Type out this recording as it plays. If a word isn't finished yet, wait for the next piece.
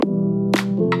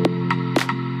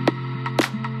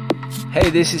Hey,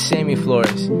 this is Sammy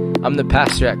Flores. I'm the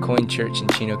pastor at Coin Church in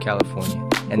Chino, California,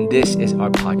 and this is our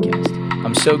podcast.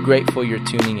 I'm so grateful you're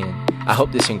tuning in. I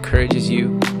hope this encourages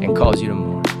you and calls you to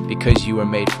more, because you were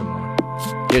made for more.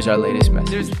 Here's our latest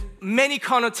message. There's many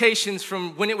connotations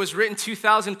from when it was written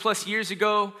 2,000 plus years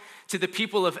ago to the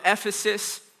people of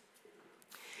Ephesus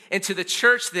and to the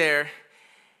church there,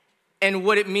 and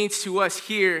what it means to us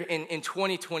here in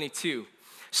 2022.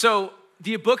 So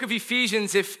the book of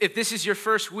Ephesians, if this is your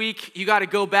first week, you got to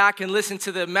go back and listen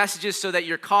to the messages so that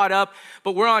you're caught up.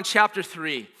 But we're on chapter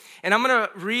 3. And I'm going to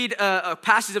read a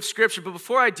passage of scripture. But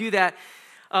before I do that,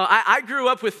 I grew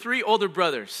up with 3 older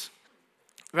brothers,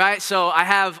 right? So I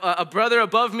have a brother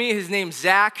above me. His name's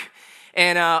Zach.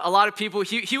 And a lot of people,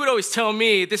 he would always tell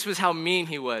me, this was how mean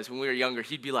he was when we were younger.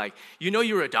 He'd be like, you know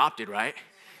you were adopted, right?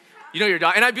 You know you're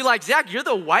adopted. And I'd be like, Zach, you're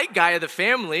the white guy of the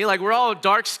family. Like, we're all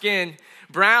dark-skinned,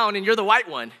 brown, and you're the white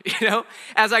one, you know?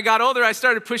 As I got older, I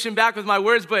started pushing back with my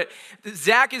words, but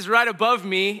Zach is right above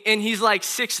me, and he's like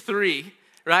 6'3",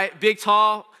 right? Big,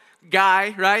 tall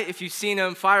guy, right? If you've seen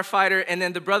him, firefighter. And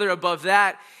then the brother above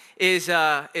that is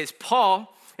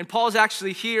Paul, and Paul's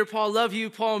actually here. Paul, love you.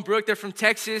 Paul and Brooke, they're from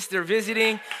Texas. They're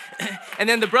visiting. And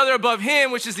then the brother above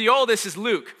him, which is the oldest, is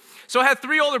Luke. So I had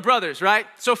 3 older brothers, right?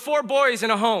 So 4 boys in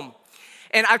a home.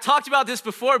 And I've talked about this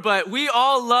before, but we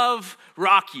all love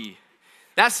Rocky.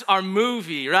 That's our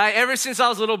movie, right? Ever since I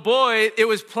was a little boy, it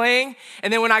was playing.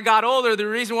 And then when I got older, the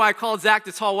reason why I called Zach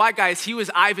the tall white guy is he was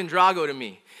Ivan Drago to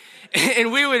me.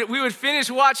 And we would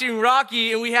finish watching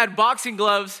Rocky, and we had boxing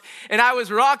gloves. And I was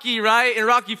Rocky, right, in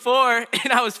Rocky 4,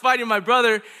 and I was fighting my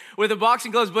brother with the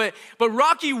boxing gloves. But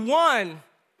Rocky 1,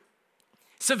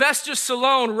 Sylvester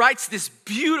Stallone writes this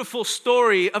beautiful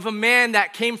story of a man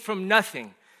that came from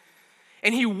nothing.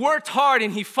 And he worked hard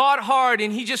and he fought hard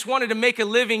and he just wanted to make a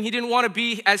living. He didn't want to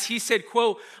be, as he said,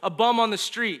 quote, a bum on the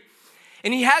street.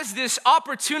 And he has this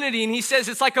opportunity, and he says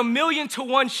it's like 1,000,000 to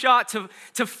 1 shot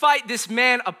to fight this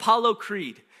man, Apollo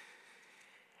Creed.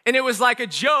 And it was like a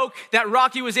joke that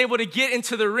Rocky was able to get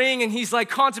into the ring, and he's like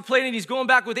contemplating, he's going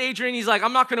back with Adrian. He's like,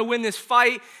 I'm not going to win this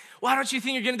fight. Why don't you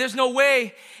think you're going to? There's no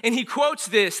way. And he quotes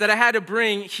this that I had to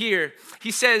bring here. He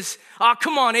says,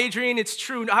 come on, Adrian, it's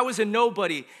true. I was a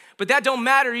nobody. But that don't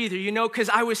matter either, you know, because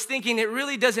I was thinking it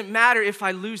really doesn't matter if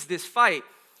I lose this fight.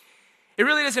 It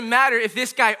really doesn't matter if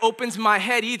this guy opens my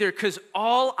head either, because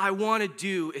all I want to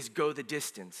do is go the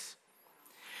distance.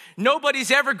 Nobody's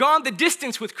ever gone the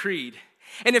distance with Creed.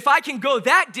 And if I can go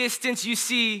that distance, you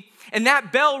see, and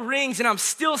that bell rings and I'm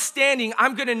still standing,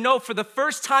 I'm going to know for the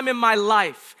first time in my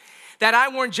life that I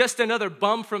weren't just another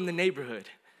bum from the neighborhood.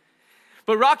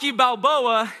 But Rocky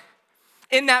Balboa,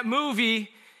 in that movie,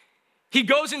 he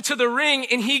goes into the ring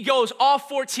and he goes all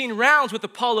 14 rounds with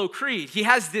Apollo Creed. He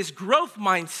has this growth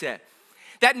mindset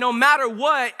that no matter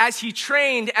what, as he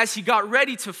trained, as he got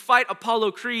ready to fight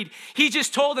Apollo Creed, he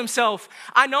just told himself,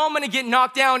 I know I'm gonna get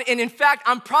knocked down, and in fact,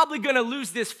 I'm probably gonna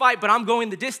lose this fight, but I'm going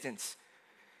the distance.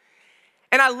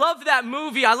 And I love that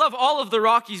movie. I love all of the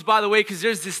Rockies, by the way, because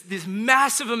there's this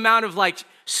massive amount of like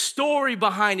story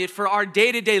behind it for our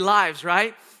day-to-day lives,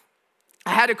 right?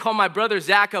 I had to call my brother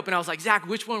Zach up, and I was like, Zach,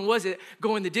 which one was it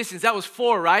going the distance? That was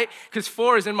 4, right? Because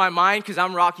 4 is in my mind because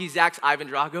I'm Rocky, Zach's Ivan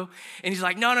Drago. And he's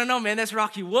like, no, man, that's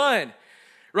Rocky 1.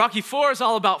 Rocky 4 is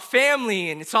all about family,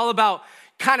 and it's all about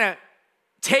kind of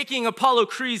taking Apollo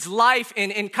Creed's life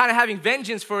and kind of having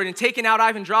vengeance for it and taking out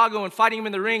Ivan Drago and fighting him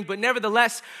in the ring. But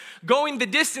nevertheless, going the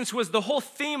distance was the whole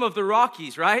theme of the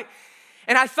Rockies, right?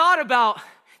 And I thought about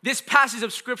this passage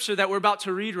of scripture that we're about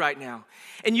to read right now.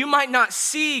 And you might not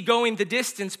see going the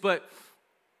distance, but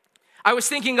I was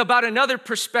thinking about another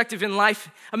perspective in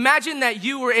life. Imagine that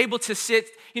you were able to sit,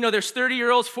 you know, there's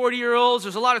 30-year-olds, 40-year-olds,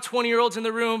 there's a lot of 20-year-olds in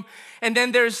the room, and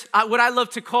then there's what I love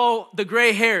to call the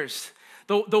gray hairs,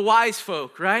 the wise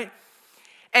folk, right?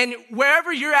 And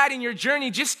wherever you're at in your journey,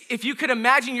 just if you could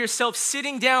imagine yourself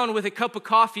sitting down with a cup of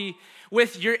coffee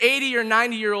with your 80 or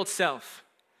 90-year-old self.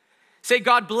 Say,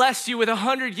 God bless you with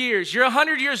 100 years. You're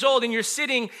 100 years old and you're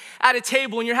sitting at a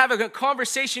table and you're having a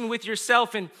conversation with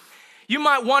yourself, and you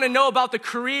might want to know about the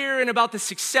career and about the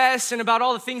success and about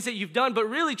all the things that you've done. But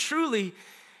really, truly,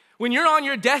 when you're on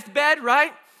your deathbed,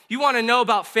 right, you want to know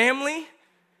about family.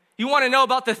 You want to know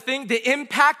about the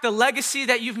impact, the legacy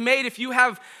that you've made. If you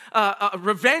have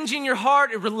revenge in your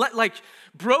heart, like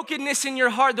brokenness in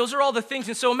your heart, those are all the things.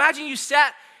 And so imagine you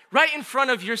sat right in front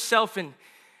of yourself, and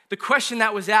the question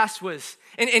that was asked was,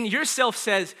 and yourself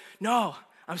says, no,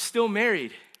 I'm still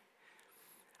married.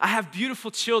 I have beautiful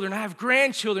children. I have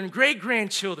grandchildren,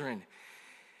 great-grandchildren.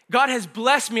 God has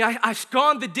blessed me. I've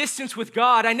gone the distance with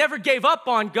God. I never gave up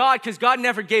on God because God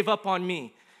never gave up on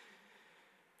me.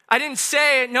 I didn't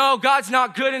say, no, God's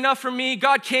not good enough for me.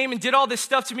 God came and did all this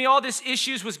stuff to me. All these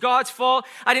issues was God's fault.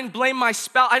 I didn't blame my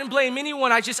spouse. I didn't blame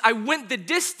anyone. I went the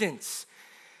distance.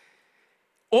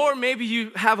 Or maybe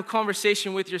you have a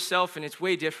conversation with yourself and it's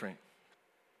way different.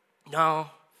 No,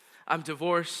 I'm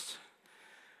divorced.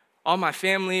 All my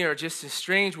family are just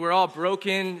estranged. We're all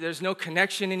broken. There's no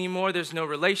connection anymore. There's no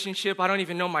relationship. I don't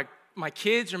even know my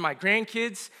kids or my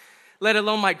grandkids, let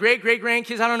alone my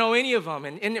great-great-grandkids. I don't know any of them.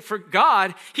 And for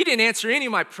God, he didn't answer any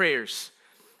of my prayers.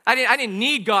 I didn't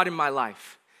need God in my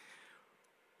life.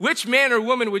 Which man or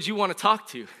woman would you want to talk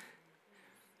to?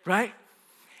 Right?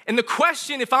 And the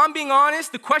question, if I'm being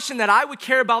honest, the question that I would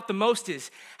care about the most is,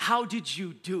 how did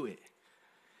you do it?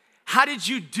 How did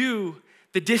you do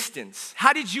the distance?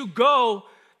 How did you go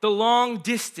the long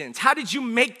distance? How did you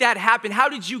make that happen? How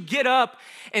did you get up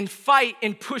and fight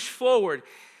and push forward?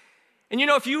 And you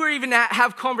know, if you were even to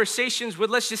have conversations with,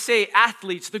 let's just say,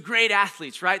 athletes, the great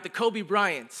athletes, right? The Kobe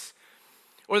Bryants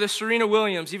or the Serena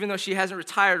Williams, even though she hasn't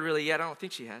retired really yet. I don't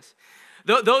think she has.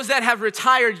 Those that have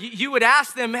retired, you would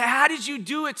ask them, how did you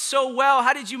do it so well?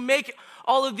 How did you make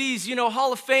all of these,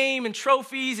 Hall of Fame and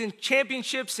trophies and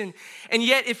championships? And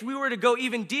yet, if we were to go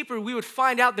even deeper, we would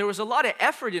find out there was a lot of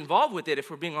effort involved with it,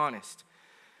 if we're being honest.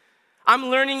 I'm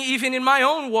learning even in my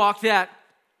own walk that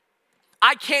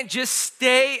I can't just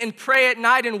stay and pray at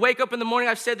night and wake up in the morning.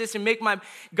 I've said this, and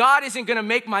God isn't gonna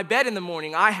make my bed in the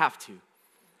morning. I have to.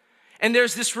 And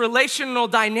there's this relational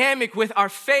dynamic with our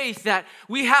faith that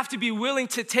we have to be willing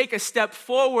to take a step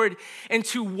forward and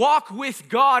to walk with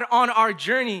God on our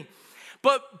journey.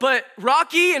 But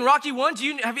Rocky and Rocky 1,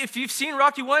 if you've seen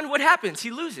Rocky 1, what happens? He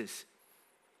loses.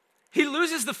 He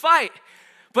loses the fight.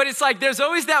 But it's like there's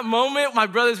always that moment,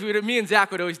 me and Zach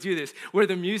would always do this, where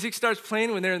the music starts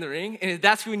playing when they're in the ring, and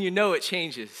that's when you know it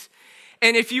changes.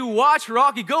 And if you watch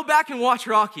Rocky, go back and watch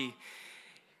Rocky.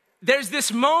 There's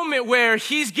this moment where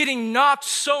he's getting knocked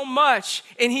so much,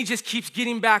 and he just keeps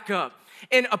getting back up.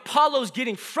 And Apollo's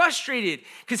getting frustrated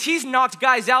because he's knocked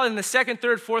guys out in the second,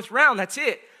 third, fourth round. That's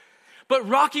it. But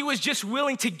Rocky was just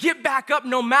willing to get back up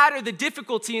no matter the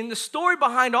difficulty. And the story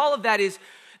behind all of that is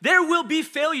there will be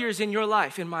failures in your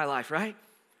life, in my life, right?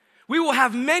 We will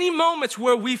have many moments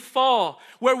where we fall,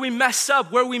 where we mess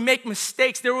up, where we make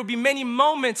mistakes. There will be many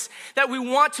moments that we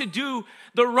want to do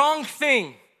the wrong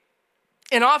thing.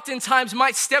 And oftentimes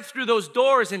might step through those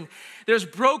doors and there's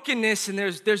brokenness and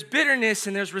there's bitterness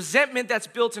and there's resentment that's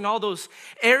built in all those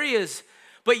areas.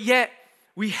 But yet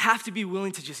we have to be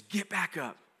willing to just get back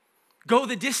up. Go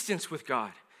the distance with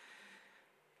God.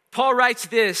 Paul writes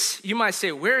this. You might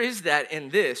say, where is that in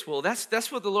this? Well,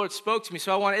 that's what the Lord spoke to me.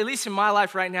 So I want, at least in my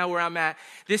life right now where I'm at,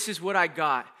 this is what I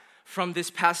got from this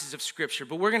passage of scripture.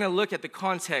 But we're going to look at the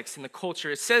context and the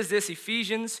culture. It says this,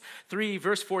 Ephesians 3,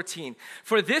 verse 14.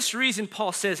 For this reason,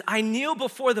 Paul says, I kneel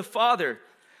before the Father,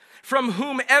 from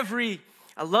whom every,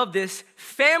 I love this,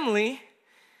 family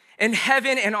in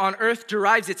heaven and on earth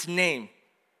derives its name.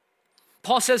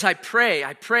 Paul says, I pray.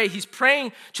 He's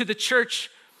praying to the church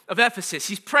of Ephesus.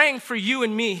 He's praying for you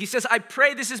and me. He says, I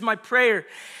pray, this is my prayer,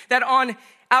 that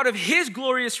out of his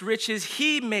glorious riches,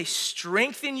 he may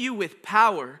strengthen you with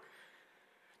power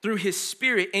through his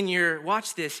spirit in your,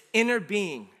 watch this, inner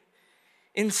being,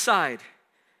 inside.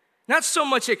 Not so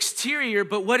much exterior,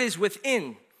 but what is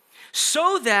within,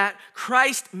 so that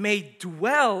Christ may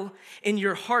dwell in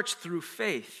your hearts through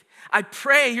faith. I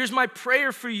pray, here's my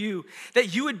prayer for you,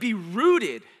 that you would be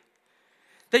rooted,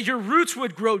 that your roots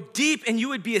would grow deep and you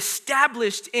would be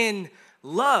established in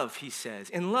love, he says,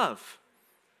 in love.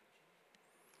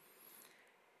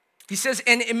 He says,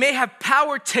 and it may have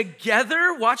power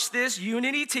together, watch this,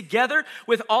 unity together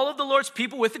with all of the Lord's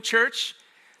people, with the church,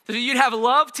 that you'd have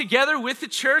love together with the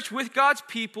church, with God's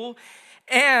people,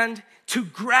 and to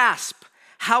grasp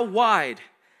how wide,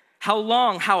 how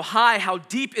long, how high, how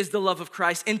deep is the love of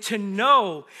Christ, and to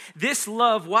know this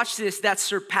love, watch this, that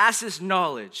surpasses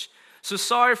knowledge. So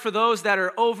sorry for those that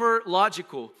are over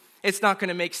logical. It's not going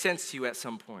to make sense to you at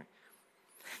some point.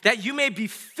 That you may be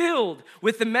filled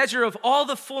with the measure of all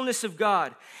the fullness of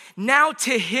God. Now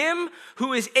to him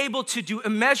who is able to do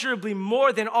immeasurably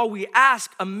more than all we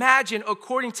ask, imagine,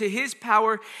 according to his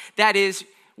power that is,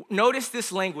 notice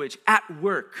this language, at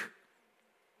work.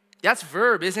 That's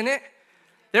verb, isn't it?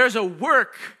 There's a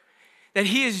work that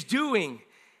he is doing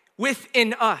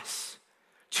within us.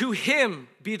 To him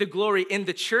be the glory in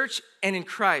the church and in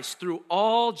Christ through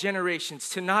all generations,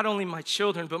 to not only my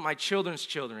children, but my children's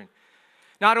children.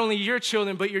 Not only your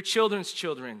children, but your children's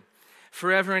children,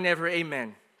 forever and ever,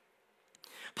 amen.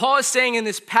 Paul is saying in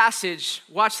this passage,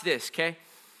 watch this, okay?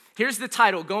 Here's the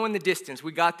title, Going the Distance.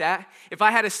 We got that. If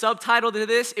I had a subtitle to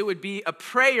this, it would be A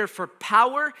Prayer for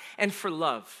Power and for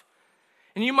Love.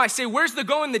 And you might say, where's the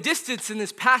going the distance in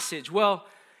this passage? Well,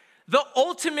 the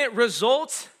ultimate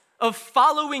result of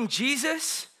following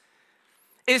Jesus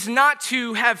is not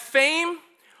to have fame,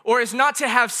 or is not to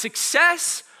have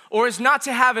success, or is not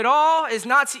to have it all, is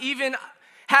not to even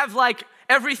have like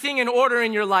everything in order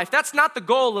in your life. That's not the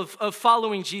goal of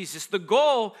following Jesus. The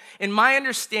goal, in my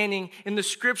understanding, in the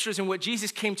scriptures and what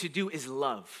Jesus came to do is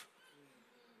love.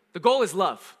 The goal is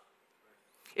love.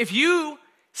 If you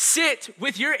sit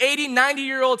with your 80,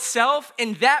 90-year-old self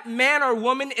and that man or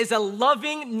woman is a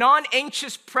loving,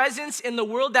 non-anxious presence in the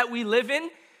world that we live in,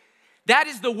 that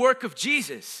is the work of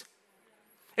Jesus.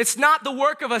 It's not the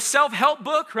work of a self-help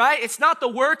book, right? It's not the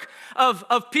work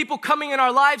of people coming in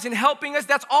our lives and helping us.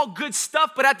 That's all good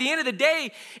stuff. But at the end of the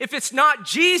day, if it's not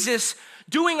Jesus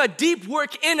doing a deep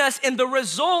work in us and the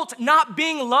result not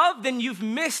being love, then you've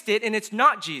missed it and it's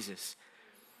not Jesus.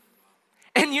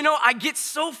 And you know, I get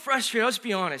so frustrated. Let's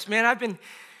be honest, man.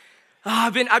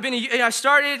 I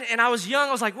started and I was young.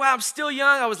 I was like, wow, I'm still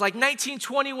young. I was like 19,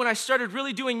 20 when I started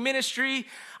really doing ministry.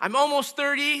 I'm almost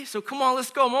 30, so come on,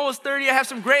 let's go. I'm almost 30. I have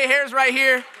some gray hairs right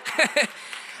here.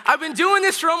 I've been doing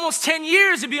this for almost 10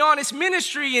 years, to be honest,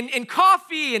 ministry and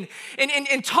coffee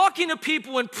and talking to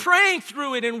people and praying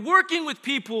through it and working with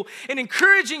people and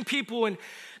encouraging people. And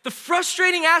the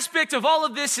frustrating aspect of all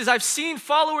of this is I've seen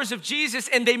followers of Jesus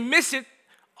and they miss it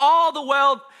all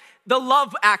the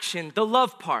love action, the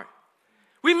love part.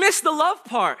 We miss the love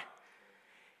part.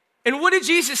 And what did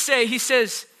Jesus say? He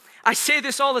says, I say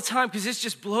this all the time because this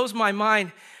just blows my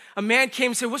mind. A man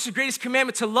came and said, what's the greatest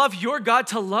commandment? To love your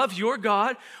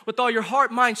God with all your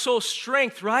heart, mind, soul,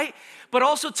 strength, right? But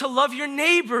also to love your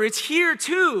neighbor. It's here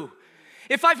too.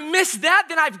 If I've missed that,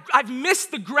 then I've missed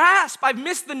the grasp. I've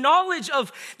missed the knowledge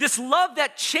of this love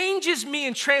that changes me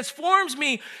and transforms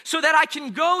me so that I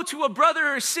can go to a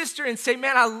brother or sister and say,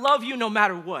 man, I love you no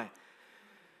matter what.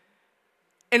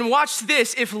 And watch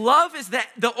this. If love is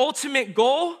the ultimate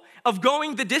goal of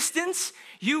going the distance,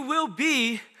 you will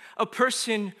be a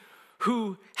person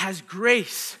who has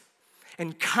grace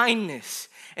and kindness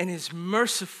and is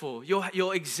merciful.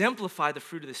 You'll exemplify the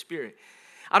fruit of the Spirit.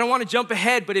 I don't want to jump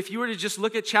ahead, but if you were to just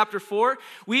look at chapter 4,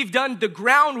 we've done the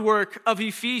groundwork of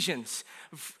Ephesians.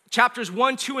 Chapters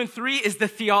 1, 2, and 3 is the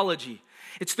theology.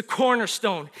 It's the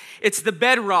cornerstone. It's the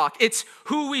bedrock. It's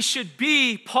who we should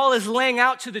be. Paul is laying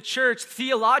out to the church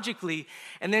theologically.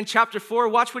 And then chapter 4,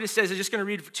 watch what it says. I'm just going to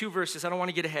read 2 verses. I don't want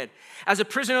to get ahead. As a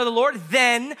prisoner of the Lord,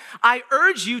 then I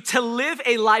urge you to live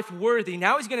a life worthy.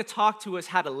 Now he's going to talk to us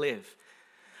how to live.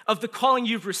 Of the calling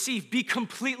you've received, be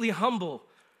completely humble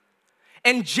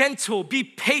and gentle. Be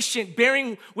patient,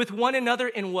 bearing with one another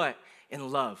in what? In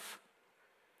love.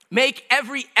 Make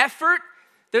every effort.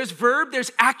 There's verb,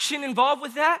 there's action involved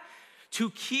with that, to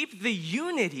keep the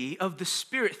unity of the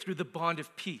Spirit through the bond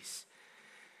of peace.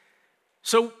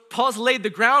 So Paul's laid the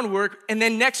groundwork, and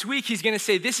then next week he's going to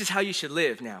say, this is how you should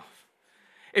live now.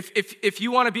 If you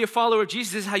want to be a follower of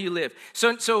Jesus, this is how you live.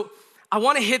 So I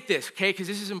want to hit this, okay, because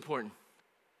this is important.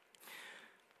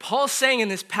 Paul's saying in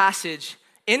this passage,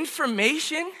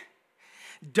 information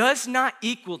does not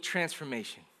equal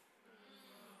transformation.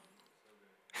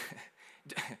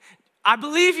 I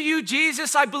believe in you,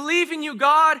 Jesus. I believe in you,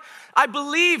 God. I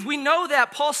believe. We know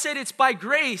that. Paul said it's by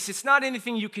grace. It's not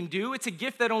anything you can do. It's a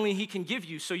gift that only he can give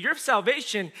you. So your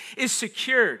salvation is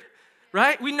secured,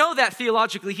 right? We know that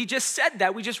theologically. He just said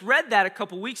that. We just read that a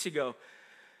couple weeks ago.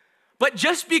 But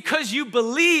just because you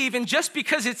believe and just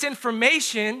because it's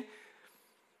information,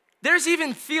 there's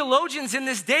even theologians in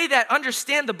this day that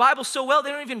understand the Bible so well,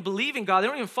 they don't even believe in God. They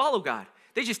don't even follow God.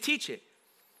 They just teach it.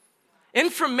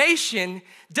 Information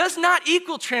does not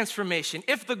equal transformation.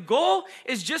 If the goal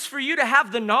is just for you to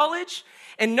have the knowledge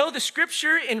and know the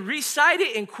scripture and recite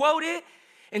it and quote it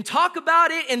and talk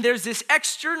about it, and there's this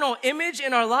external image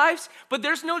in our lives, but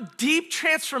there's no deep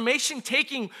transformation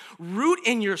taking root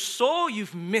in your soul,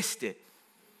 you've missed it.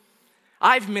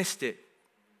 I've missed it.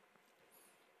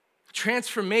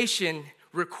 Transformation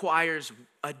requires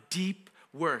a deep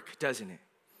work, doesn't it?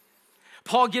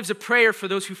 Paul gives a prayer for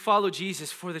those who follow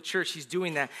Jesus for the church. He's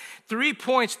doing that. 3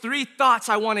 points, 3 thoughts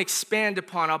I want to expand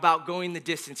upon about going the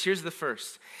distance. Here's the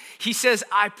first. He says,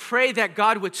 I pray that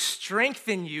God would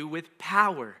strengthen you with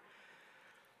power.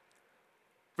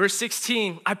 Verse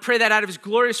 16, I pray that out of his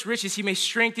glorious riches he may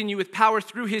strengthen you with power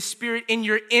through his Spirit in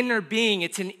your inner being.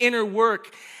 It's an inner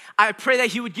work. I pray that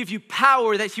he would give you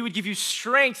power, that he would give you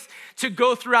strength to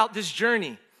go throughout this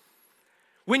journey.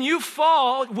 When you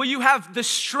fall, will you have the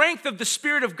strength of the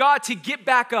Spirit of God to get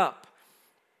back up?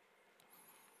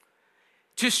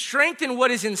 to strengthen what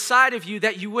is inside of you,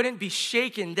 that you wouldn't be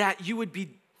shaken, that you would be,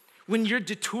 when you're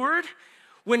detoured,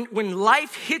 when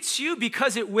life hits you,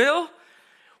 because it will,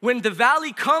 when the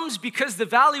valley comes, because the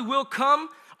valley will come,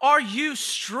 are you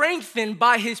strengthened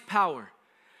by his power?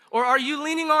 Or are you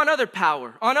leaning on other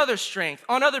power, on other strength,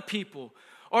 on other people?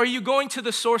 Or are you going to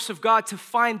the source of God to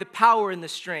find the power and the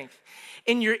strength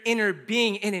in your inner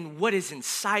being and in what is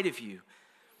inside of you?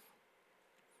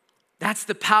 That's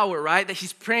the power, right? That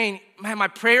he's praying. Man, my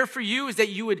prayer for you is that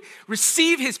you would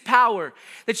receive his power,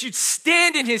 that you'd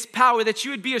stand in his power, that you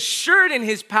would be assured in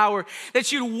his power,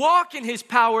 that you'd walk in his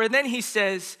power. And then he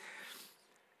says,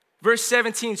 verse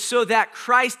 17, so that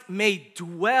Christ may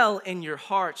dwell in your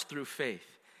hearts through faith.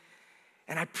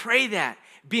 And I pray that,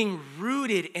 being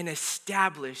rooted and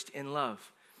established in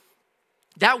love.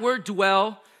 That word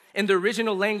dwell in the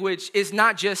original language is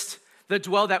not just the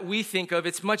dwell that we think of.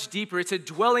 It's much deeper. It's a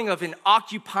dwelling of an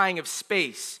occupying of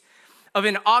space, of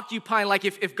an occupying, like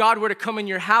if God were to come in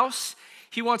your house,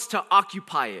 he wants to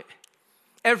occupy it.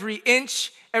 Every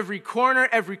inch, every corner,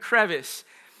 every crevice.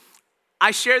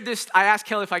 I asked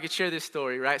Kelly if I could share this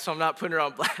story, right? So I'm not putting her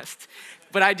on blast,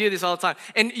 but I do this all the time.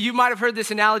 And you might have heard this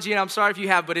analogy, and I'm sorry if you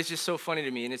have, but it's just so funny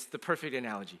to me, and it's the perfect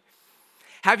analogy.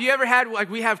 Have you ever had, like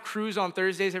we have crews on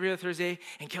Thursdays, every other Thursday,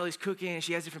 and Kelly's cooking, and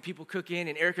she has different people cooking,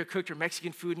 and Erica cooked her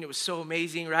Mexican food, and it was so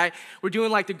amazing, right? We're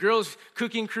doing like the girls'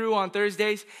 cooking crew on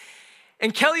Thursdays.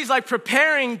 And Kelly's like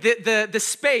preparing the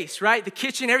space, right? The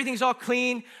kitchen, everything's all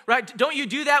clean, right? Don't you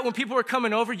do that when people are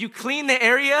coming over? You clean the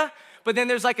area, but then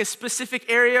there's like a specific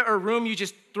area or room you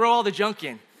just throw all the junk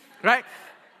in, right?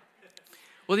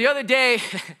 Well, the other day,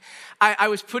 I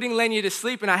was putting Lenya to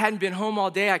sleep, and I hadn't been home all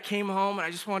day. I came home, and I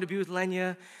just wanted to be with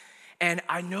Lenya, and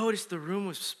I noticed the room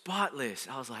was spotless.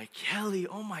 I was like, Kelly,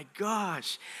 oh my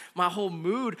gosh, my whole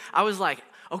mood. I was like,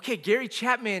 okay, Gary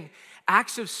Chapman,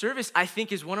 acts of service, I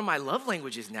think, is one of my love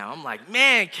languages now. I'm like,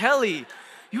 man, Kelly,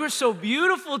 you are so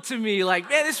beautiful to me. Like,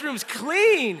 man, this room's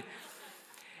clean.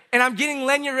 And I'm getting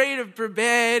Lenya ready for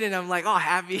bed, and I'm like, oh,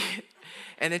 happy.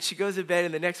 And then she goes to bed,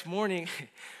 and the next morning,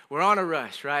 we're on a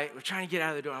rush, right? We're trying to get out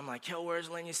of the door. I'm like, Kel, where's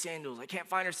Lenya's sandals? I can't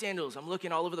find her sandals. I'm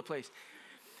looking all over the place.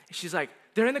 And she's like,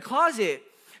 they're in the closet.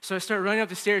 So I start running up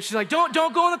the stairs. She's like, don't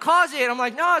go in the closet. I'm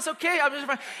like, no, it's okay.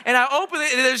 And I open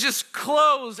it, and there's just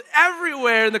clothes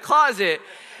everywhere in the closet.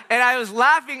 And I was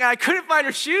laughing, and I couldn't find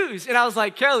her shoes. And I was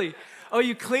like, Kelly, oh,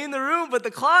 you cleaned the room, but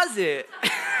the closet.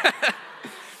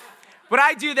 But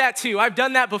I do that too. I've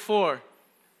done that before.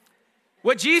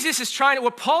 What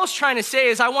Paul's trying to say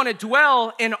is, I want to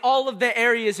dwell in all of the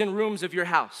areas and rooms of your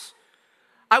house.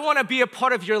 I want to be a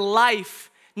part of your life,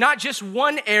 not just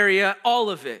one area, all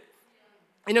of it.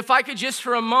 And if I could just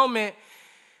for a moment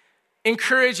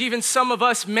encourage even some of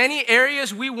us, many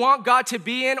areas we want God to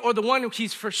be in, or the one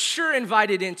he's for sure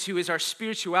invited into, is our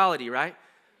spirituality, right?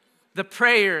 The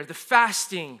prayer, the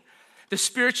fasting, the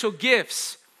spiritual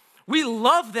gifts. We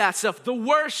love that stuff, the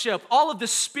worship, all of the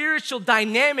spiritual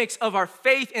dynamics of our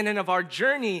faith and of our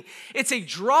journey. It's a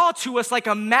draw to us like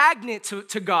a magnet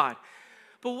to God.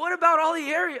 But what about all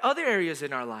the other areas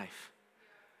in our life?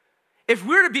 If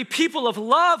we're to be people of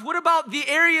love, what about the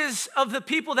areas of the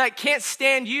people that can't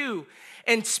stand you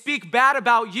and speak bad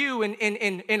about you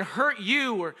and hurt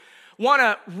you or want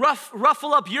to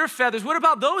ruffle up your feathers? What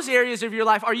about those areas of your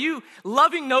life? Are you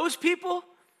loving those people?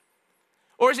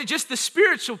 Or is it just the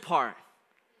spiritual part?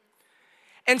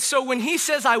 And so when he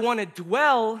says, I want to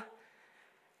dwell,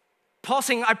 Paul's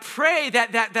saying, I pray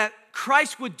that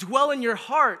Christ would dwell in your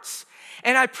hearts.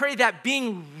 And I pray that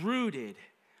being rooted.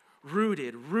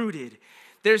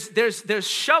 There's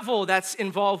shovel that's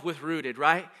involved with rooted,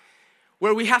 right?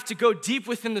 Where we have to go deep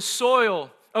within the soil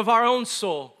of our own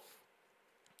soul.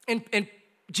 And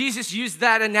Jesus used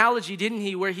that analogy, didn't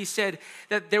he? Where he said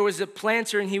that there was a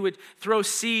planter and he would throw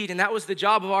seed, and that was the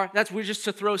job of we're just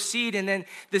to throw seed, and then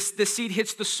the seed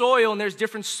hits the soil, and there's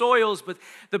different soils, but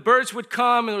the birds would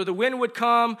come, or the wind would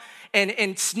come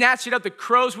and snatch it up, the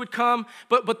crows would come,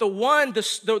 but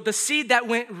the seed that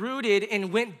went rooted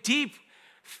and went deep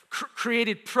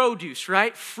created produce,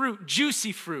 right? Fruit,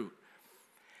 juicy fruit.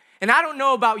 And I don't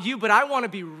know about you, but I want to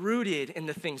be rooted in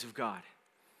the things of God.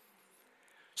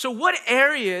 So what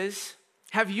areas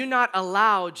have you not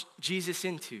allowed Jesus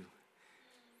into?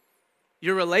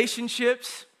 Your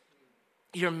relationships,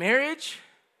 your marriage,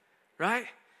 right?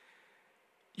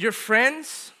 Your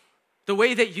friends, the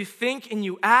way that you think and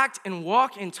you act and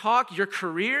walk and talk, your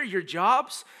career, your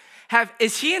jobs.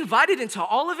 Is he invited into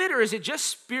all of it, or is it just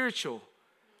spiritual?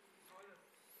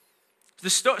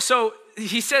 So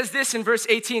he says this in verse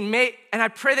 18, and I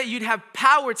pray that you'd have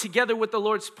power together with the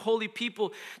Lord's holy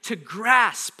people to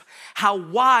grasp how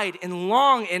wide and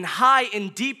long and high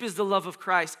and deep is the love of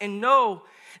Christ, and know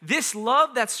this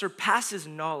love that surpasses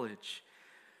knowledge.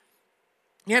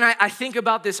 And I think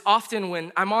about this often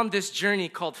when I'm on this journey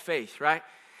called faith, right?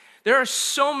 There are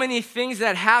so many things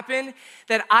that happen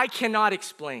that I cannot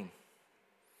explain.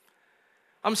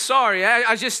 I'm sorry,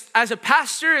 I just, as a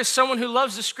pastor, as someone who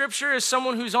loves the scripture, as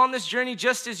someone who's on this journey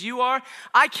just as you are,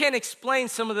 I can't explain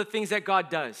some of the things that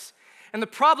God does. And the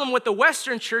problem with the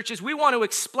Western church is we want to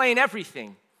explain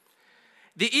everything.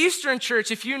 The Eastern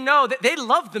church, if you know, that they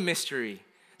love the mystery.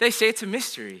 They say it's a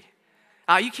mystery.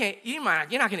 You're not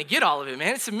going to get all of it,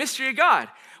 man. It's a mystery of God.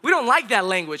 We don't like that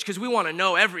language because we want to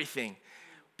know everything,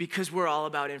 because we're all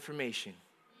about information.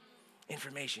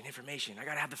 Information. I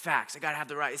got to have the facts. I got to have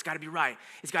the right. It's got to be right.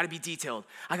 It's got to be detailed.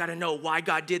 I got to know why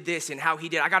God did this and how he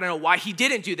did. I got to know why he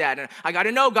didn't do that. And I got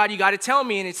to know, God, you got to tell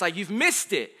me. And it's like, you've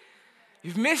missed it.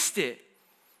 You've missed it.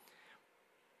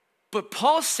 But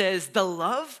Paul says the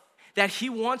love that he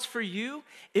wants for you,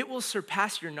 it will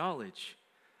surpass your knowledge.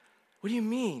 What do you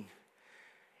mean?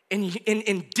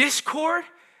 In discord,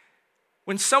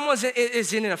 when someone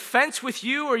is in an offense with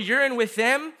you or you're in with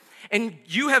them, and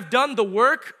you have done the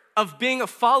work of being a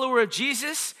follower of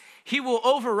Jesus, he will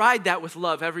override that with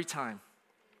love every time.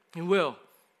 He will.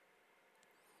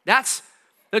 That's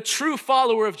the true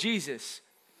follower of Jesus.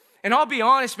 And I'll be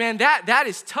honest, man, that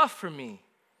is tough for me.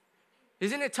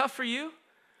 Isn't it tough for you?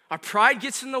 Our pride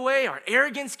gets in the way. Our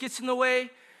arrogance gets in the way.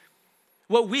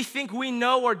 What we think we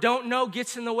know or don't know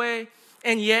gets in the way.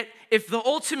 And yet, if the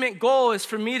ultimate goal is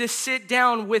for me to sit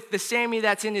down with the Sammy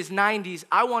that's in his 90s,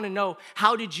 I want to know,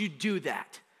 how did you do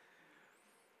that?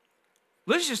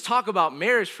 Let's just talk about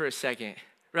marriage for a second,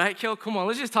 right, Kel? Come on,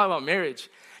 let's just talk about marriage.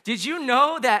 Did you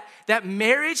know that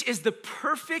marriage is the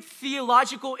perfect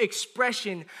theological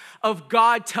expression of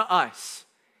God to us?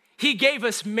 He gave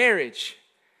us marriage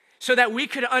so that we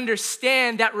could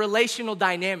understand that relational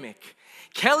dynamic.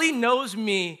 Kelly knows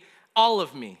me, all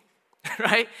of me,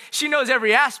 right? She knows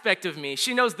every aspect of me.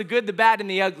 She knows the good, the bad, and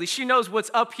the ugly. She knows what's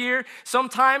up here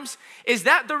sometimes. Is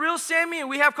that the real Sammy? And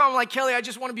we have comments like, Kelly, I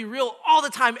just want to be real all the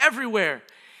time, everywhere.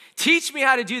 Teach me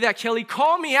how to do that, Kelly.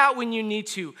 Call me out when you need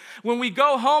to. When we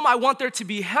go home, I want there to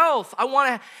be health. I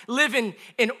want to live in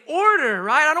order,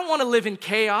 right? I don't want to live in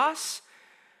chaos.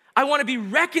 I want to be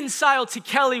reconciled to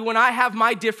Kelly when I have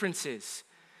my differences.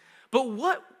 But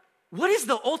what is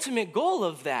the ultimate goal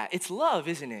of that? It's love,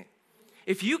 isn't it?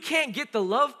 If you can't get the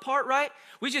love part right,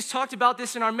 we just talked about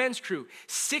this in our men's crew.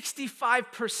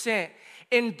 65%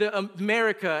 in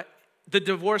America, the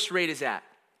divorce rate is at.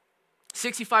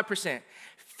 65%.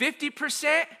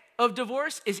 50% of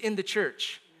divorce is in the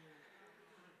church.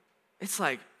 It's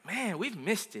like, man, we've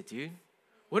missed it, dude.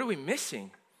 What are we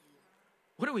missing?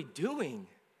 What are we doing?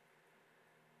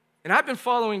 And I've been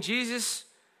following Jesus,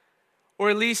 or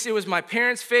at least it was my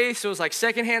parents' faith, so it was like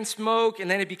secondhand smoke, and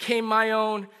then it became my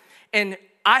own. And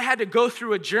I had to go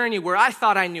through a journey where I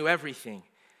thought I knew everything.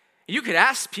 You could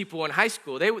ask people in high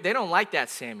school. They don't like that,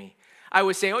 Sammy. I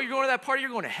would say, oh, you're going to that party?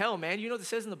 You're going to hell, man. You know what it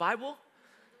says in the Bible?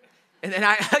 And then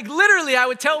I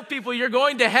would tell people, you're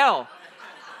going to hell.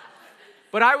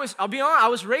 But I'll be honest, I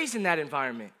was raised in that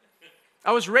environment.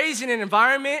 I was raised in an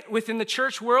environment within the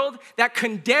church world that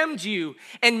condemned you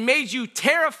and made you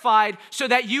terrified so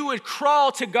that you would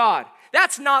crawl to God.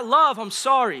 That's not love, I'm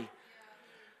sorry.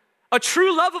 A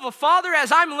true love of a father,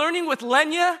 as I'm learning with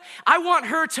Lenya, I want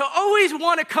her to always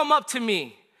want to come up to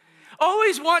me.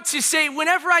 Always want to say,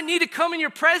 whenever I need to come in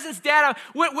your presence, Dad,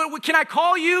 can I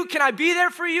call you? Can I be there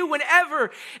for you?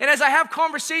 Whenever. And as I have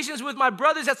conversations with my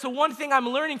brothers, that's the one thing I'm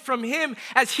learning from him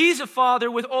as he's a father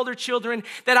with older children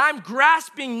that I'm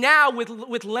grasping now with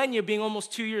Lenya being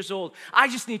almost 2 years old. I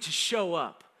just need to show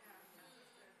up.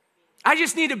 I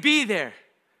just need to be there.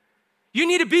 You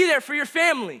need to be there for your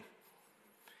family.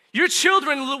 Your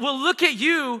children will look at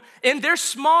you in their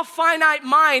small, finite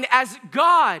mind as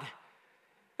God.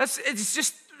 It's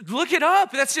just, look it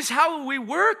up. That's just how we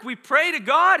work. We pray to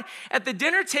God at the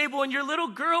dinner table, and your little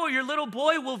girl or your little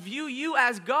boy will view you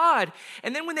as God.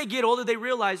 And then when they get older, they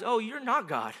realize, oh, you're not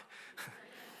God.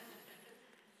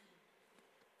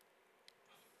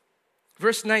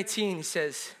 Verse 19, he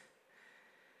says,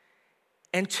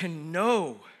 and to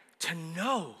know.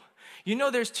 You know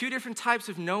there's two different types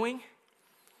of knowing.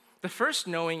 The first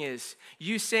knowing is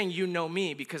you saying you know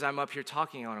me because I'm up here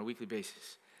talking on a weekly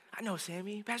basis. I know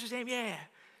Sammy, Pastor Sam, yeah.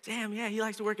 Sam, yeah, he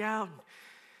likes to work out.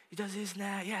 He does this and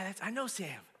that. Yeah, I know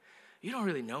Sam. You don't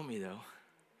really know me though.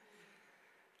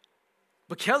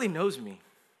 But Kelly knows me,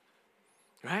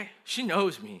 right? She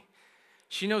knows me.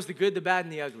 She knows the good, the bad,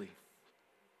 and the ugly.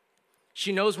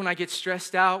 She knows when I get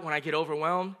stressed out, when I get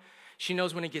overwhelmed. She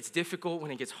knows when it gets difficult,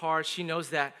 when it gets hard. She knows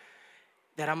that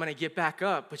I'm going to get back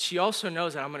up, but she also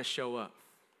knows that I'm going to show up.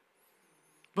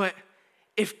 But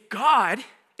if God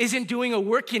isn't doing a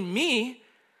work in me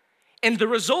and the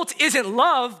result isn't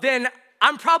love, then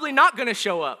I'm probably not going to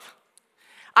show up.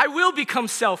 I will become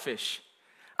selfish.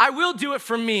 I will do it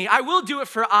for me. I will do it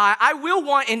for I will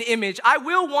want an image. I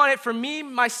will want it for me,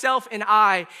 myself, and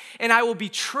I will be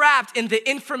trapped in the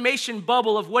information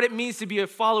bubble of what it means to be a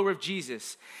follower of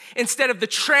Jesus instead of the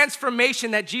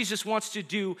transformation that Jesus wants to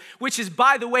do, which is,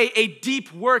 by the way, a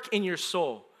deep work in your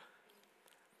soul.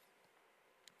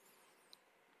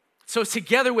 So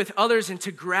together with others and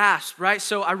to grasp, right?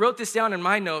 So I wrote this down in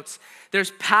my notes.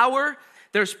 There's power,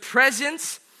 there's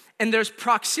presence, and there's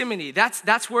proximity.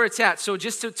 That's where it's at. So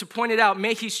just to point it out,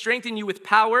 may he strengthen you with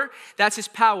power. That's his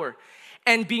power.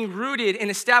 And being rooted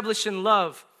and established in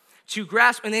love to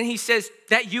grasp. And then he says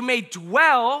that you may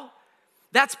dwell.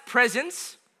 That's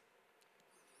presence.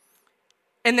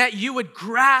 And that you would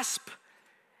grasp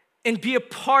and be a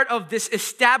part of this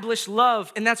established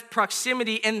love. And that's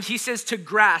proximity. And he says to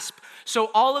grasp.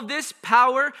 So all of this,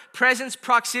 power, presence,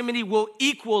 proximity, will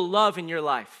equal love in your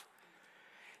life.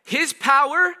 His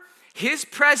power, his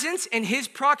presence, and his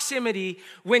proximity,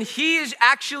 when he is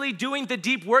actually doing the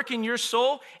deep work in your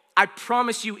soul, I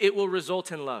promise you it will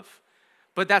result in love.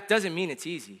 But that doesn't mean it's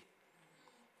easy.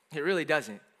 It really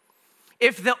doesn't.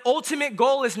 If the ultimate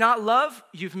goal is not love,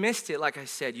 you've missed it. Like I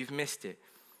said, you've missed it.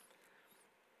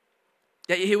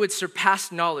 That he would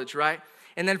surpass knowledge, right?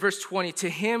 And then verse 20, to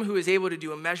him who is able to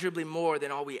do immeasurably more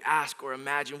than all we ask or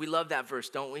imagine. We love that verse,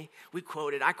 don't we? We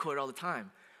quote it. I quote it all the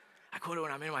time. I quote it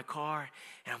when I'm in my car,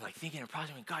 and I'm like thinking and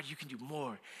processing, God, you can do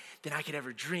more than I could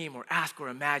ever dream or ask or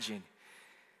imagine.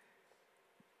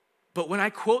 But when I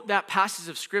quote that passage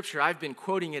of scripture, I've been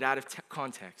quoting it out of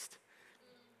context.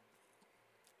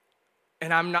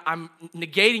 And I'm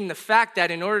negating the fact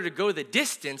that in order to go the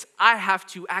distance, I have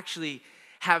to actually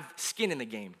have skin in the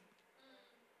game.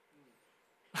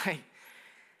 Like,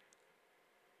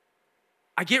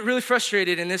 I get really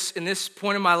frustrated in this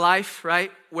point in my life,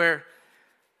 right, where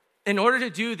in order to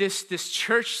do this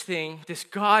church thing, this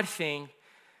God thing,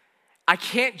 I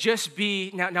can't just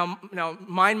be, now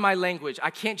mind my language,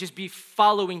 I can't just be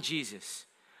following Jesus.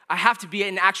 I have to be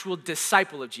an actual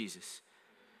disciple of Jesus.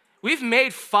 We've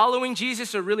made following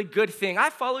Jesus a really good thing.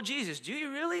 I follow Jesus. Do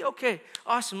you really? Okay,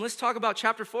 awesome. Let's talk about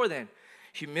chapter 4 then.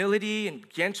 Humility and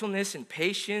gentleness and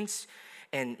patience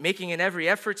and making an every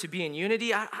effort to be in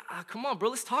unity. Come on, bro,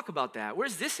 let's talk about that.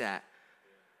 Where's this at?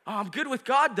 Oh, I'm good with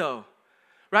God though.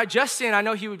 Right, Justin, I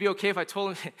know he would be okay if I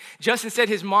told him. Justin said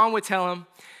his mom would tell him,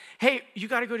 hey, you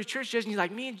got to go to church, Justin. He's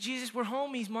like, me and Jesus, we're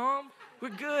homies, Mom. We're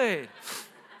good.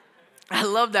 I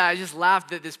love that. I just laughed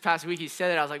that this past week he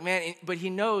said it. I was like, man, but he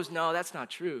knows, no, that's not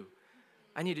true.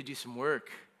 I need to do some work.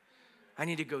 I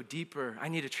need to go deeper. I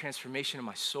need a transformation in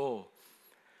my soul.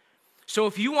 So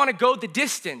if you want to go the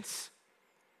distance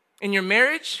in your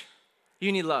marriage,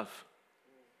 you need love.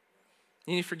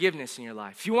 You need forgiveness in your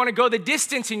life. If you want to go the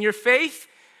distance in your faith,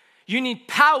 you need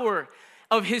power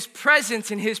of his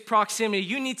presence and his proximity.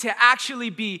 You need to actually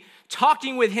be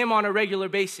talking with him on a regular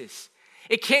basis.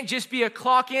 It can't just be a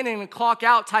clock in and a clock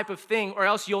out type of thing, or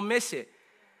else you'll miss it.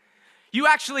 You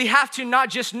actually have to not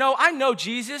just know, I know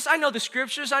Jesus, I know the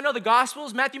scriptures, I know the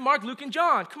gospels, Matthew, Mark, Luke, and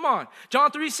John. Come on,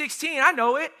 John 3:16, I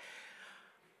know it.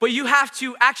 But you have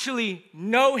to actually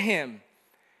know him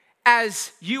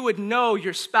as you would know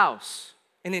your spouse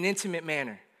in an intimate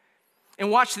manner. And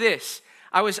watch this.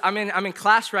 I'm in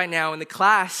class right now, and the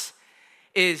class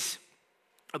is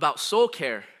about soul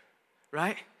care,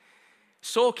 right?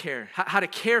 Soul care, how to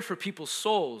care for people's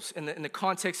souls in the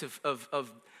context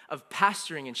of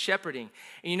pastoring and shepherding.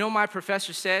 And you know, my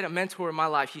professor said, a mentor in my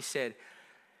life, he said,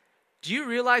 do you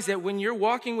realize that when you're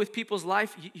walking with people's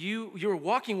life, you're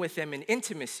walking with them in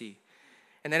intimacy?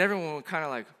 And then everyone would kind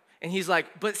of like, and he's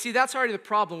like, but see, that's already the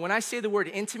problem. When I say the word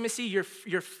intimacy,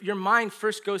 your mind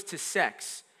first goes to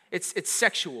sex. It's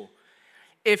sexual.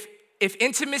 If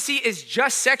intimacy is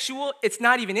just sexual, it's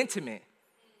not even intimate.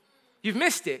 You've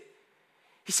missed it.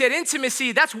 He said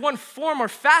intimacy, that's one form or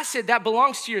facet that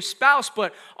belongs to your spouse,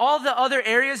 but all the other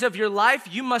areas of your life,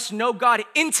 you must know God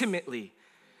intimately.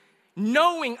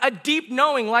 Knowing, a deep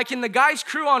knowing, like in the guys'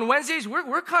 crew on Wednesdays,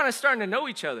 we're kind of starting to know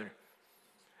each other.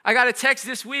 I got a text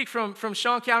this week from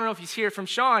Sean, I don't know if he's here, from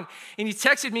Sean, and he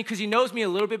texted me because he knows me a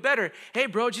little bit better. Hey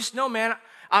bro, just know, man,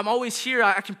 I'm always here.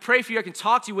 I can pray for you, I can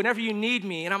talk to you whenever you need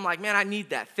me. And I'm like, man, I need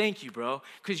that. Thank you, bro,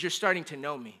 because you're starting to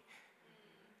know me.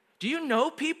 Do you know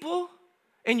people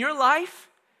in your life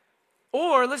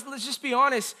Or let's just be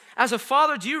honest, as a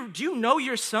father, do you know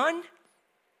your son?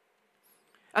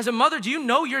 As a mother, do you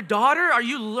know your daughter? Are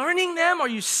you learning them? Are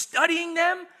you studying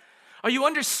them? Are you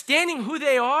understanding who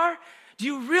they are? Do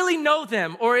you really know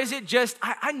them? Or is it just,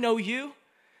 I know you?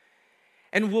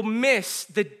 And we'll miss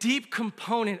the deep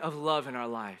component of love in our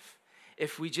life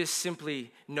if we just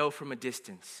simply know from a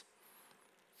distance.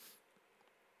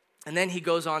 And then he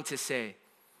goes on to say,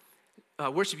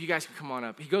 worship, you guys can come on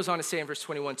up. He goes on to say in verse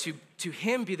 21, to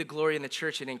him be the glory in the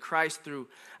church and in Christ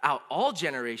throughout all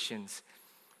generations,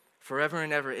 forever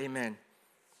and ever, amen.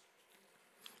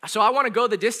 So I want to go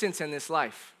the distance in this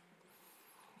life.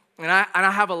 And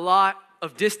I have a lot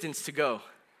of distance to go.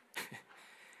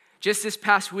 Just this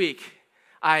past week,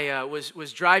 I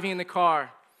was driving in the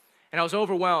car, and I was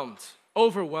overwhelmed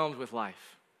with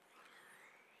life.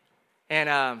 And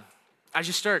I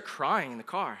just started crying in the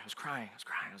car. I was crying.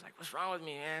 I was like, what's wrong with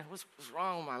me, man? What's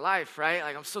wrong with my life, right?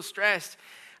 Like, I'm so stressed.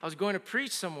 I was going to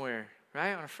preach somewhere,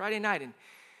 right, on a Friday night.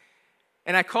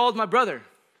 And I called my brother.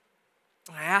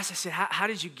 And I said, how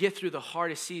did you get through the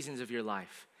hardest seasons of your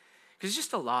life? Because it's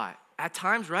just a lot at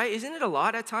times, right? Isn't it a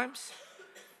lot at times?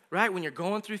 Right? When you're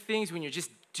going through things, when you're just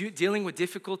dealing with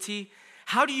difficulty,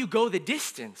 how do you go the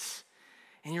distance?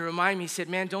 And you remind me, he said,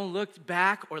 man, don't look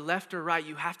back or left or right.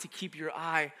 You have to keep your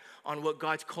eye on what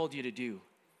God's called you to do.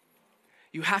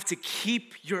 You have to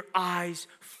keep your eyes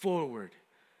forward.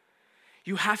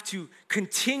 You have to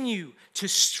continue to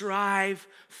strive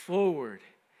forward.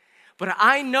 But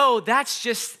I know that's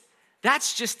just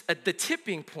the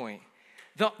tipping point.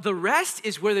 The rest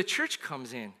is where the church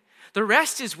comes in. The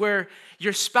rest is where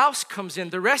your spouse comes in.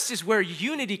 The rest is where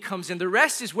unity comes in. The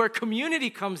rest is where community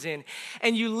comes in.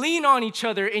 And you lean on each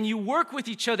other and you work with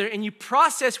each other and you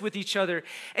process with each other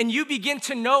and you begin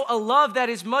to know a love that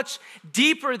is much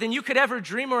deeper than you could ever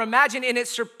dream or imagine, and it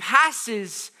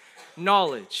surpasses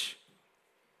knowledge.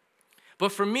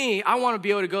 But for me, I want to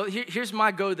be able to go, here's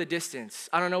my go the distance.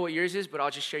 I don't know what yours is, but I'll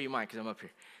just share you mine because I'm up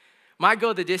here. My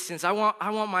go the distance, I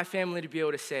want my family to be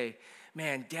able to say,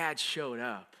 man, Dad showed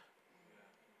up.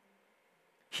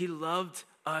 He loved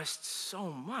us so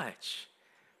much.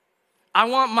 I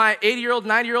want my 80-year-old,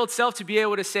 90-year-old self to be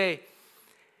able to say,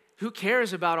 who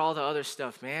cares about all the other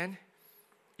stuff, man?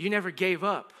 You never gave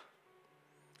up.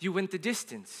 You went the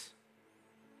distance.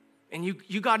 And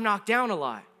you got knocked down a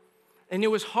lot. And it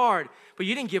was hard, but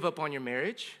you didn't give up on your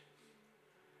marriage.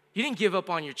 You didn't give up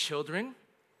on your children.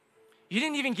 You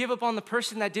didn't even give up on the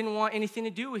person that didn't want anything to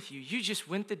do with you. You just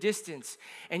went the distance,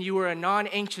 and you were a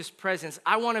non-anxious presence.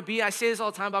 I say this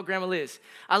all the time about Grandma Liz.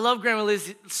 I love Grandma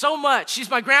Liz so much. She's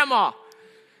my grandma.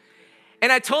 And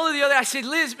I told her the other day, I said,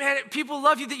 Liz, man, people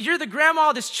love you. You're the grandma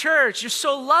of this church. You're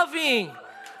so loving,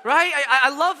 right?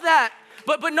 I love that.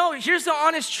 But no, here's the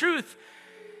honest truth.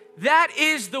 That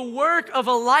is the work of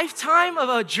a lifetime, of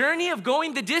a journey of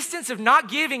going the distance, of not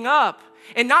giving up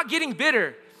and not getting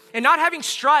bitter and not having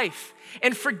strife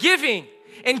and forgiving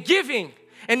and giving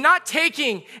and not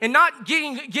taking and not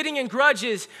getting in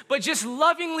grudges, but just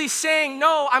lovingly saying,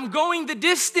 no, I'm going the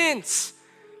distance.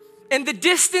 And the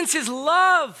distance is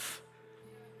love.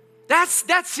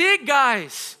 That's it,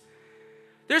 guys.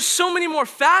 There's so many more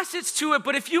facets to it,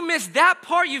 but if you miss that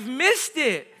part, you've missed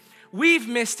it. We've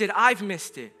missed it. I've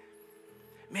missed it.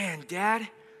 Man, Dad,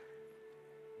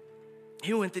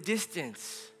 he went the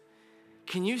distance.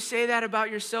 Can you say that about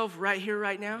yourself right here,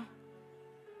 right now?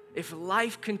 If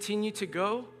life continued to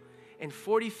go and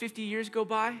 40, 50 years go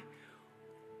by,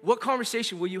 what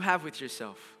conversation will you have with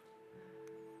yourself?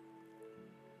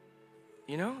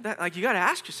 You know, you got to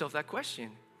ask yourself that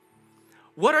question.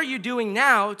 What are you doing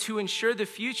now to ensure the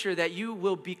future that you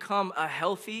will become a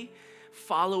healthy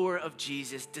follower of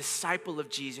Jesus, disciple of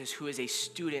Jesus, who is a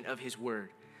student of his word?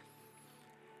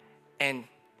 And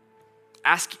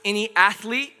ask any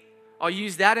athlete, I'll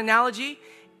use that analogy,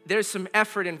 there's some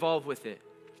effort involved with it.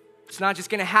 It's not just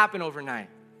gonna happen overnight.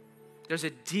 There's a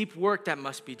deep work that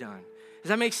must be done. Does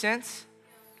that make sense?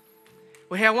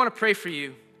 Well, hey, I wanna pray for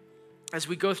you as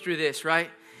we go through this, right?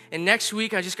 And next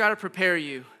week, I just gotta prepare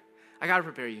you.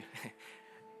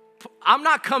 I'm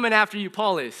not coming after you,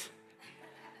 Paul is,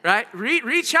 right?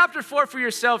 Read chapter 4 for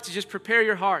yourself to just prepare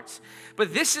your hearts.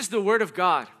 But this is the word of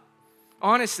God.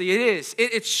 Honestly, it is.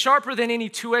 It's sharper than any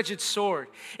two-edged sword.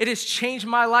 It has changed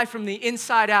my life from the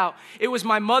inside out. It was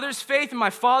my mother's faith and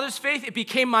my father's faith. It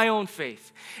became my own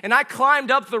faith. And I climbed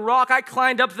up the rock. I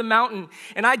climbed up the mountain.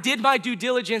 And I did my due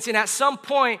diligence. And at some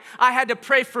point, I had to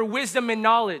pray for wisdom and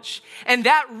knowledge. And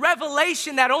that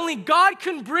revelation that only God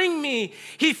can bring me,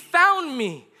 he found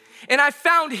me. And I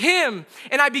found him.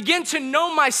 And I began to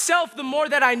know myself the more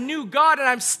that I knew God. And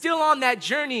I'm still on that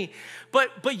journey.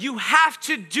 But you have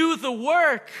to do the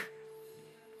work.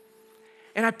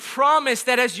 And I promise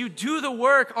that as you do the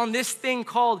work on this thing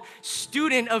called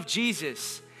student of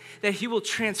Jesus, that he will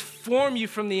transform you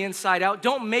from the inside out.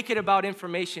 Don't make it about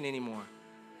information anymore.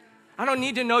 I don't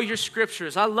need to know your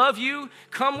scriptures. I love you.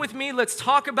 Come with me. Let's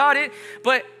talk about it.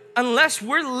 But unless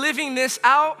we're living this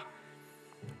out,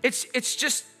 it's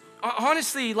just,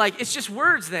 honestly, like, it's just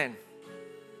words then.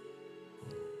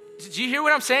 Did you hear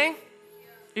what I'm saying?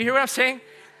 You hear what I'm saying?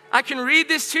 I can read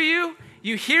this to you.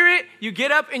 You hear it, you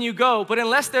get up and you go. But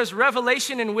unless there's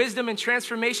revelation and wisdom and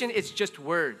transformation, it's just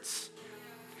words.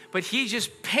 But he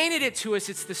just painted it to us.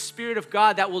 It's the Spirit of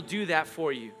God that will do that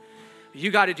for you.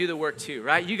 You got to do the work too,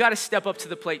 right? You got to step up to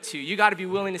the plate too. You got to be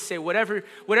willing to say, whatever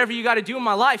you got to do in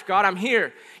my life, God, I'm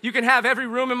here. You can have every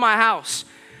room in my house.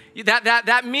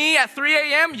 That me at 3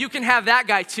 a.m., you can have that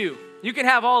guy too. You can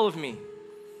have all of me.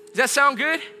 Does that sound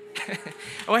good?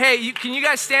 Oh, hey, can you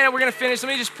guys stand up? We're going to finish.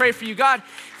 Let me just pray for you. God,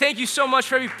 thank you so much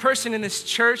for every person in this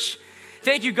church.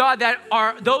 Thank you, God, that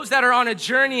are those that are on a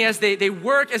journey as they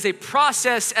work, as they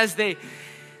process, as they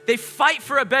fight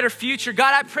for a better future.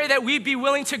 God, I pray that we'd be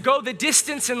willing to go the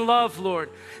distance in love, Lord.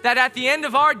 That at the end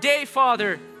of our day,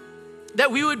 Father, that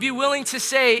we would be willing to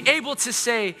say, able to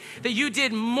say, that you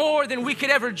did more than we could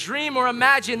ever dream or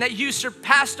imagine, that you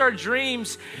surpassed our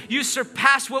dreams, you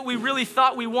surpassed what we really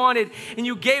thought we wanted, and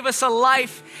you gave us a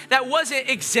life that wasn't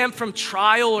exempt from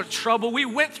trial or trouble. We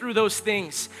went through those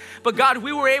things. But God,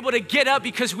 we were able to get up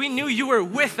because we knew you were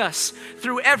with us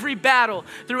through every battle,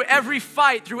 through every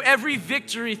fight, through every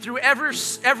victory, through every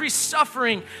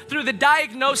suffering, through the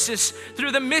diagnosis,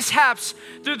 through the mishaps,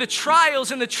 through the trials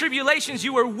and the tribulations.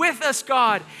 You were with us,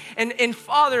 God. And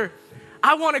Father,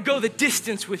 I want to go the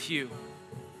distance with you.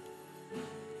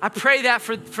 I pray that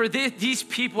for these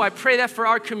people, I pray that for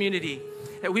our community,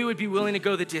 that we would be willing to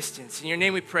go the distance. In your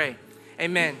name we pray.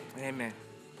 Amen and amen.